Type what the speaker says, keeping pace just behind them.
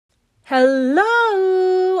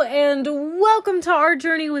Hello and welcome to our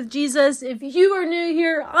journey with Jesus. If you are new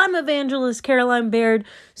here, I'm Evangelist Caroline Baird.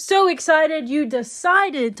 So excited you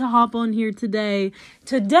decided to hop on here today.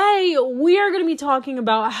 Today, we are going to be talking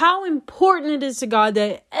about how important it is to God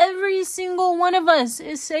that every single one of us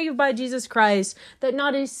is saved by Jesus Christ, that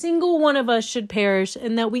not a single one of us should perish,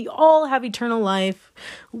 and that we all have eternal life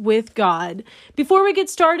with God. Before we get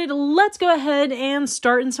started, let's go ahead and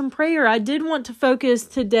start in some prayer. I did want to focus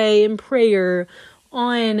today in prayer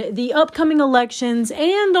on the upcoming elections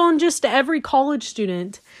and on just every college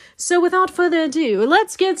student. So without further ado,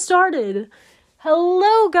 let's get started.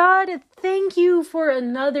 Hello, God. Thank you for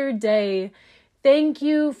another day. Thank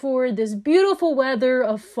you for this beautiful weather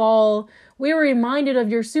of fall. We were reminded of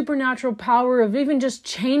your supernatural power of even just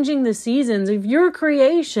changing the seasons of your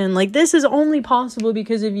creation. Like, this is only possible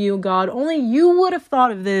because of you, God. Only you would have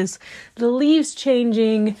thought of this. The leaves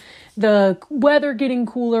changing, the weather getting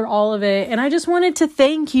cooler, all of it. And I just wanted to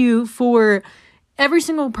thank you for every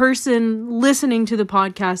single person listening to the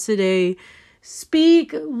podcast today.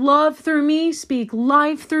 Speak love through me, speak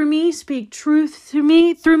life through me, speak truth to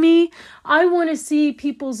me through me. I want to see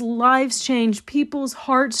people's lives change, people's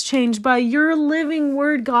hearts change by your living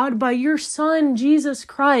word, God, by your Son, Jesus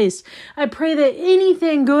Christ. I pray that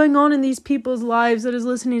anything going on in these people's lives that is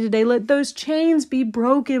listening today, let those chains be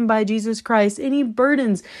broken by Jesus Christ. Any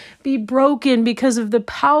burdens be broken because of the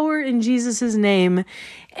power in Jesus' name.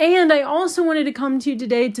 And I also wanted to come to you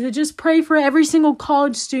today to just pray for every single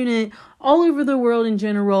college student all over the world in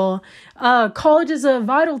general. College is a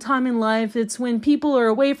vital time in life. It's when people are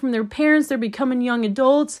away from their parents, they're becoming young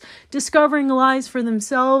adults, discovering lives for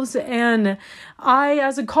themselves. And I,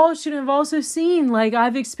 as a college student, have also seen,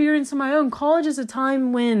 I've experienced in my own, college is a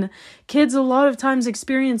time when kids a lot of times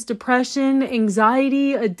experience depression,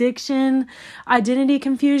 anxiety, addiction, identity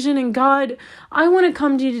confusion. And God, I want to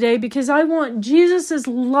come to you today because I want Jesus'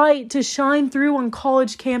 light to shine through on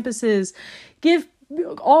college campuses. Give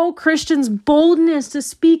all Christians boldness to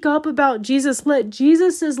speak up about Jesus. Let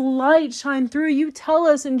Jesus' light shine through. You tell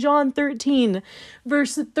us in John 13,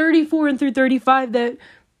 verse 34 and through 35, that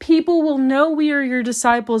people will know we are your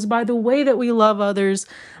disciples by the way that we love others.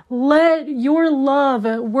 Let your love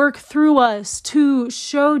work through us to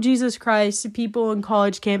show Jesus Christ to people on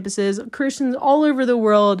college campuses, Christians all over the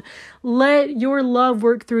world. Let your love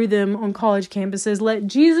work through them on college campuses. Let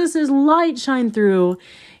Jesus' light shine through.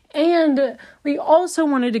 And we also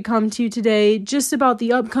wanted to come to you today just about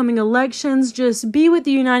the upcoming elections. Just be with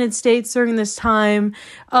the United States during this time.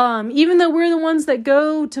 Even though we're the ones that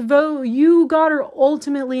go to vote, you, God, are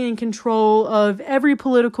ultimately in control of every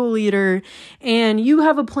political leader. And you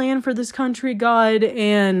have a plan for this country, God.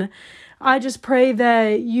 And I just pray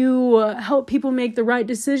that you help people make the right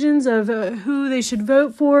decisions of who they should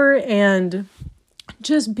vote for. And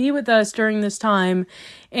just be with us during this time.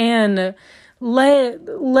 And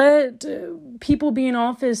let people be in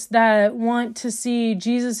office that want to see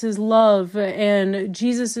Jesus' love and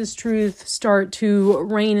Jesus' truth start to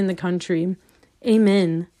reign in the country.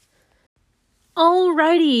 Amen.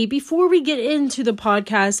 Alrighty, before we get into the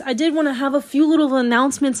podcast, I did want to have a few little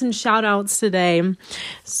announcements and shout outs today.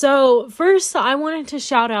 So first, I wanted to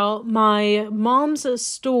shout out my mom's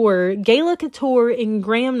store, Gala Couture in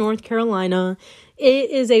Graham, North Carolina.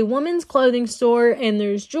 It is a women's clothing store, and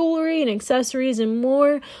there's jewelry and accessories and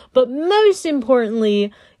more. But most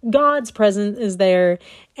importantly, God's presence is there.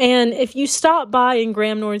 And if you stop by in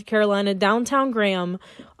Graham, North Carolina, downtown Graham,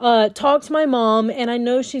 talk to my mom, and I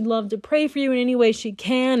know she'd love to pray for you in any way she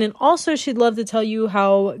can. And also she'd love to tell you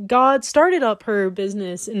how God started up her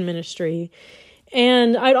business and ministry.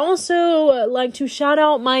 And I'd also like to shout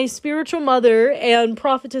out my spiritual mother and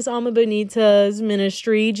Prophetess Alma Bonita's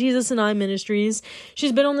ministry, Jesus and I Ministries.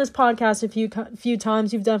 She's been on this podcast a few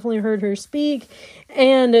times. You've definitely heard her speak.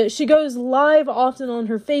 And she goes live often on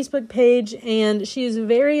her Facebook page, and she is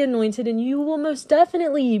very anointed, and you will most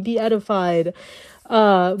definitely be edified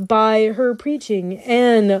by her preaching.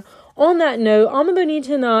 And on that note, Alma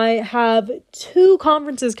Bonita and I have 2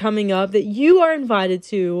 conferences coming up that you are invited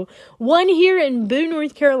to. One here in Boone,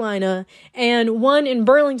 North Carolina, and one in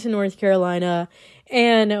Burlington, North Carolina.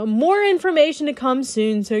 And more information to come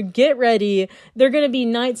soon, so get ready. They're going to be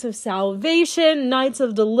nights of salvation, nights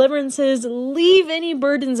of deliverances. Leave any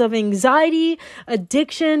burdens of anxiety,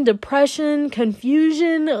 addiction, depression,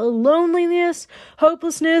 confusion, loneliness,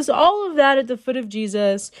 hopelessness, all of that at the foot of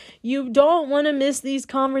Jesus. You don't want to miss these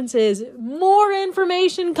conferences. More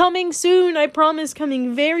information coming soon. I promise,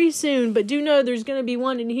 coming very soon. But do know there's going to be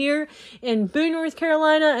one in here in Boone, North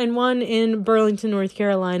Carolina, and one in Burlington, North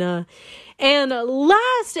Carolina. And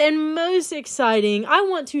last and most exciting, I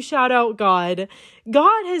want to shout out God.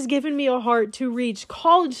 God has given me a heart to reach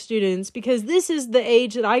college students because this is the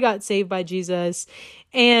age that I got saved by Jesus.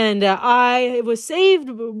 And I was saved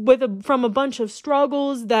from a bunch of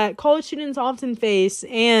struggles that college students often face.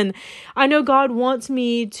 And I know God wants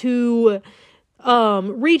me to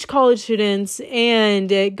reach college students,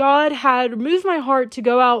 and God had moved my heart to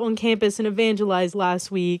go out on campus and evangelize last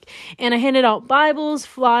week. And I handed out Bibles,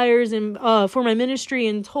 flyers, and for my ministry,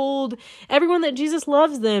 and told everyone that Jesus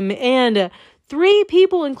loves them. And 3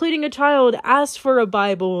 people, including a child, asked for a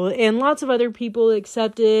Bible, and lots of other people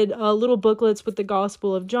accepted little booklets with the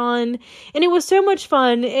Gospel of John. And it was so much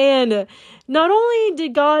fun. And not only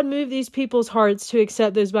did God move these people's hearts to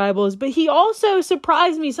accept those Bibles, but he also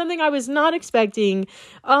surprised me, something I was not expecting.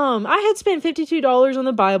 I had spent $52 on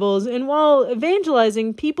the Bibles, and while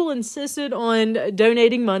evangelizing, people insisted on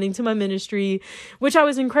donating money to my ministry, which I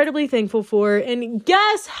was incredibly thankful for. And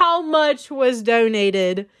guess how much was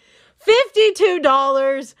donated?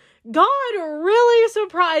 $52. God really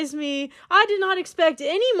surprised me. I did not expect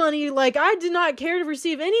any money. I did not care to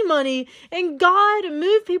receive any money. And God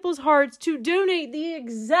moved people's hearts to donate the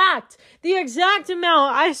exact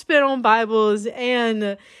amount I spent on Bibles.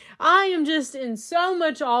 And I am just in so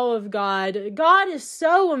much awe of God. God is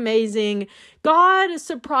so amazing. God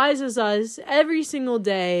surprises us every single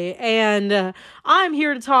day. And I'm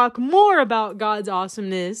here to talk more about God's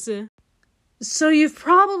awesomeness. So you've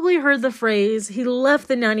probably heard the phrase, he left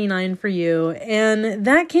the 99 for you, and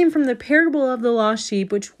that came from the parable of the lost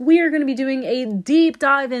sheep, which we are going to be doing a deep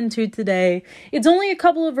dive into today. It's only a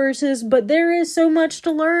couple of verses, but there is so much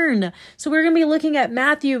to learn. So we're going to be looking at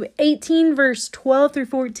Matthew 18, verse 12 through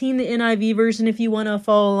 14, the NIV version, if you want to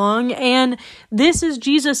follow along, and this is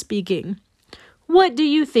Jesus speaking. What do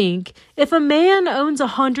you think? If a man owns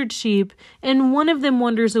 100 sheep and one of them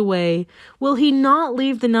wanders away, will he not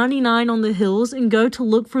leave the 99 on the hills and go to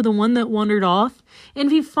look for the one that wandered off? And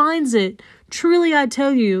if he finds it, truly I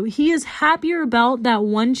tell you, he is happier about that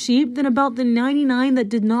one sheep than about the 99 that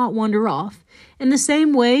did not wander off. In the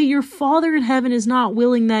same way, your Father in heaven is not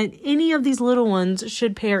willing that any of these little ones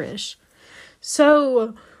should perish.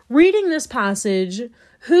 So, reading this passage,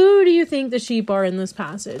 who do you think the sheep are in this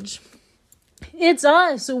passage? It's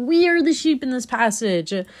us. We are the sheep in this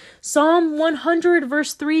passage. Psalm 100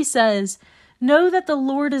 verse 3 says, "Know that the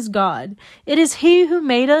Lord is God. It is he who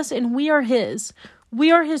made us and we are his.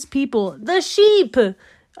 We are his people, the sheep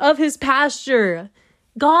of his pasture."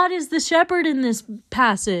 God is the shepherd in this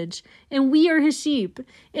passage, and we are his sheep.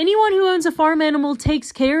 Anyone who owns a farm animal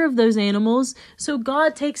takes care of those animals, so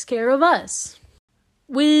God takes care of us.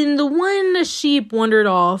 When the one sheep wandered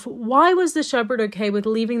off, why was the shepherd okay with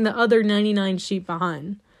leaving the other 99 sheep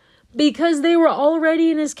behind? Because they were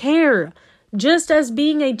already in his care. Just as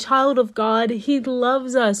being a child of God, he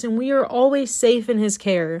loves us and we are always safe in his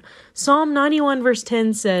care. Psalm 91 verse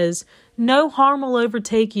 10 says, "No harm will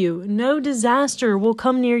overtake you. No disaster will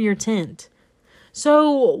come near your tent."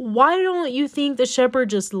 So why don't you think the shepherd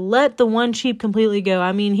just let the one sheep completely go?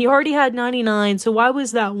 I mean, he already had 99, so why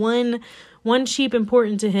was that one sheep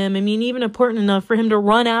important to him? I mean, even important enough for him to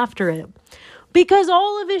run after it. Because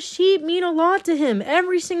all of his sheep mean a lot to him.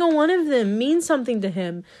 Every single one of them means something to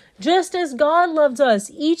him. Just as God loves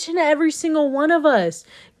us, each and every single one of us.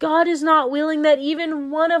 God is not willing that even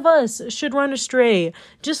one of us should run astray.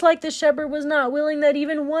 Just like the shepherd was not willing that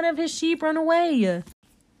even one of his sheep run away.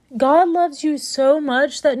 God loves you so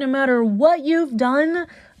much that no matter what you've done,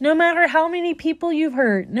 no matter how many people you've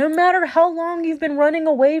hurt, no matter how long you've been running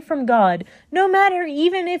away from God, no matter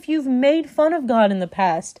even if you've made fun of God in the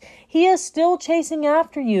past, he is still chasing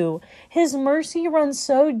after you. His mercy runs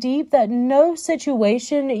so deep that no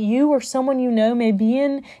situation you or someone you know may be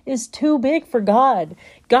in is too big for God.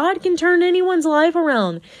 God can turn anyone's life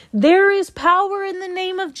around. There is power in the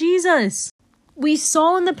name of Jesus. We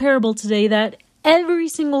saw in the parable today that every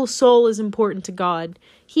single soul is important to God.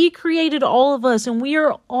 He created all of us, and we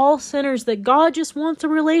are all sinners that God just wants a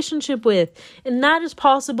relationship with. And that is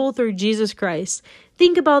possible through Jesus Christ.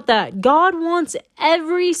 Think about that. God wants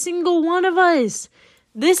every single one of us.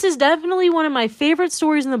 This is definitely one of my favorite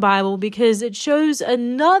stories in the Bible because it shows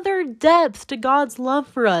another depth to God's love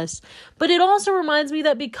for us. But it also reminds me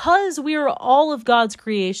that because we are all of God's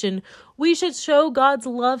creation, we should show God's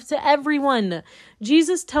love to everyone.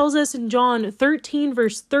 Jesus tells us in John 13,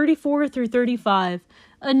 verse 34 through 35,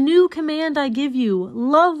 "A new command I give you,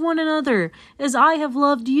 love one another as I have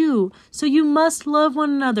loved you, so you must love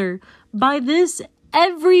one another. By this,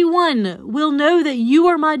 everyone will know that you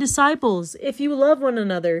are my disciples if you love one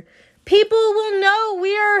another." People will know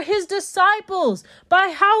we are his disciples by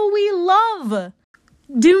how we love.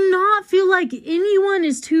 Do not feel like anyone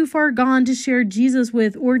is too far gone to share Jesus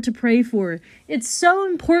with or to pray for. It's so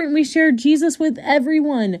important we share Jesus with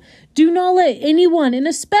everyone. Do not let anyone, and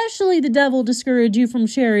especially the devil, discourage you from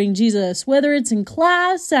sharing Jesus, whether it's in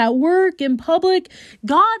class, at work, in public.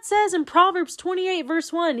 God says in Proverbs 28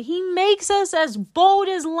 verse 1, He makes us as bold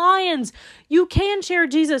as lions. You can share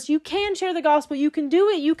Jesus. You can share the gospel. You can do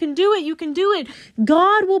it. You can do it. You can do it.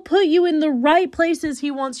 God will put you in the right places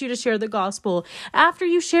He wants you to share the gospel. After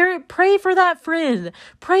you share it, pray for that friend.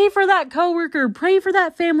 Pray for that coworker. Pray for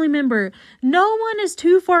that family member. No one is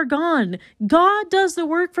too far gone. God does the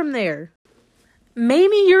work from there.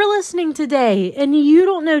 Maybe you're listening today and you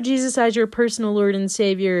don't know Jesus as your personal Lord and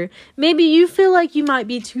Savior. Maybe you feel like you might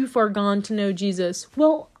be too far gone to know Jesus.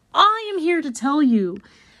 Well, I am here to tell you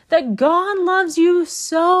that God loves you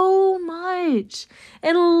so much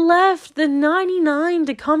and left the 99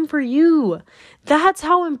 to come for you. That's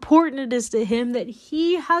how important it is to Him that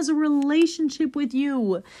He has a relationship with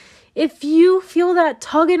you. If you feel that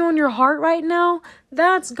tugging on your heart right now,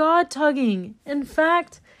 that's God tugging. In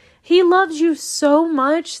fact, He loves you so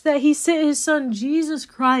much that He sent His Son, Jesus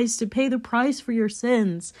Christ, to pay the price for your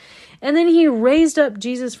sins. And then He raised up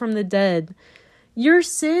Jesus from the dead. Your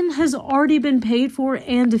sin has already been paid for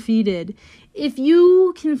and defeated. If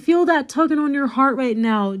you can feel that tugging on your heart right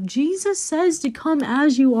now, Jesus says to come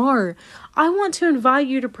as you are. I want to invite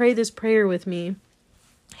you to pray this prayer with me.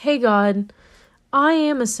 Hey God, I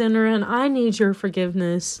am a sinner and I need your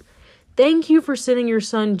forgiveness. Thank you for sending your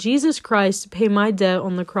Son, Jesus Christ, to pay my debt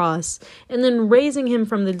on the cross and then raising Him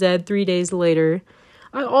from the dead 3 days later.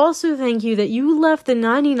 I also thank you that you left the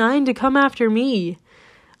 99 to come after me.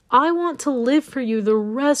 I want to live for you the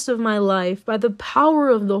rest of my life by the power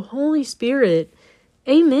of the Holy Spirit.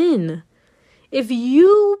 Amen. If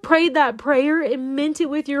you prayed that prayer and meant it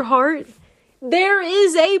with your heart, there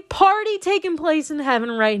is a party taking place in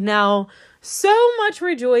heaven right now. So much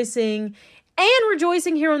rejoicing and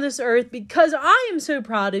rejoicing here on this earth because I am so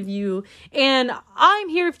proud of you. And I'm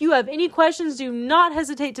here. If you have any questions, do not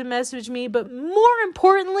hesitate to message me. But more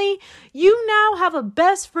importantly, you now have a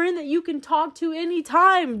best friend that you can talk to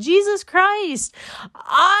anytime. Jesus Christ.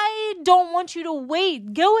 I don't want you to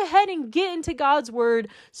wait. Go ahead and get into God's word.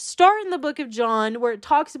 Start in the book of John where it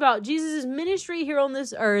talks about Jesus' ministry here on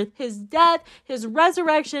this earth, His death, His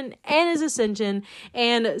resurrection, and His ascension.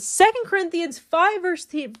 And 2 Corinthians 5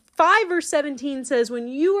 verse 17 says, when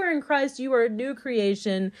you are in Christ, you are a new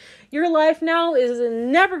creation. Your life now is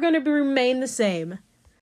never going to remain the same.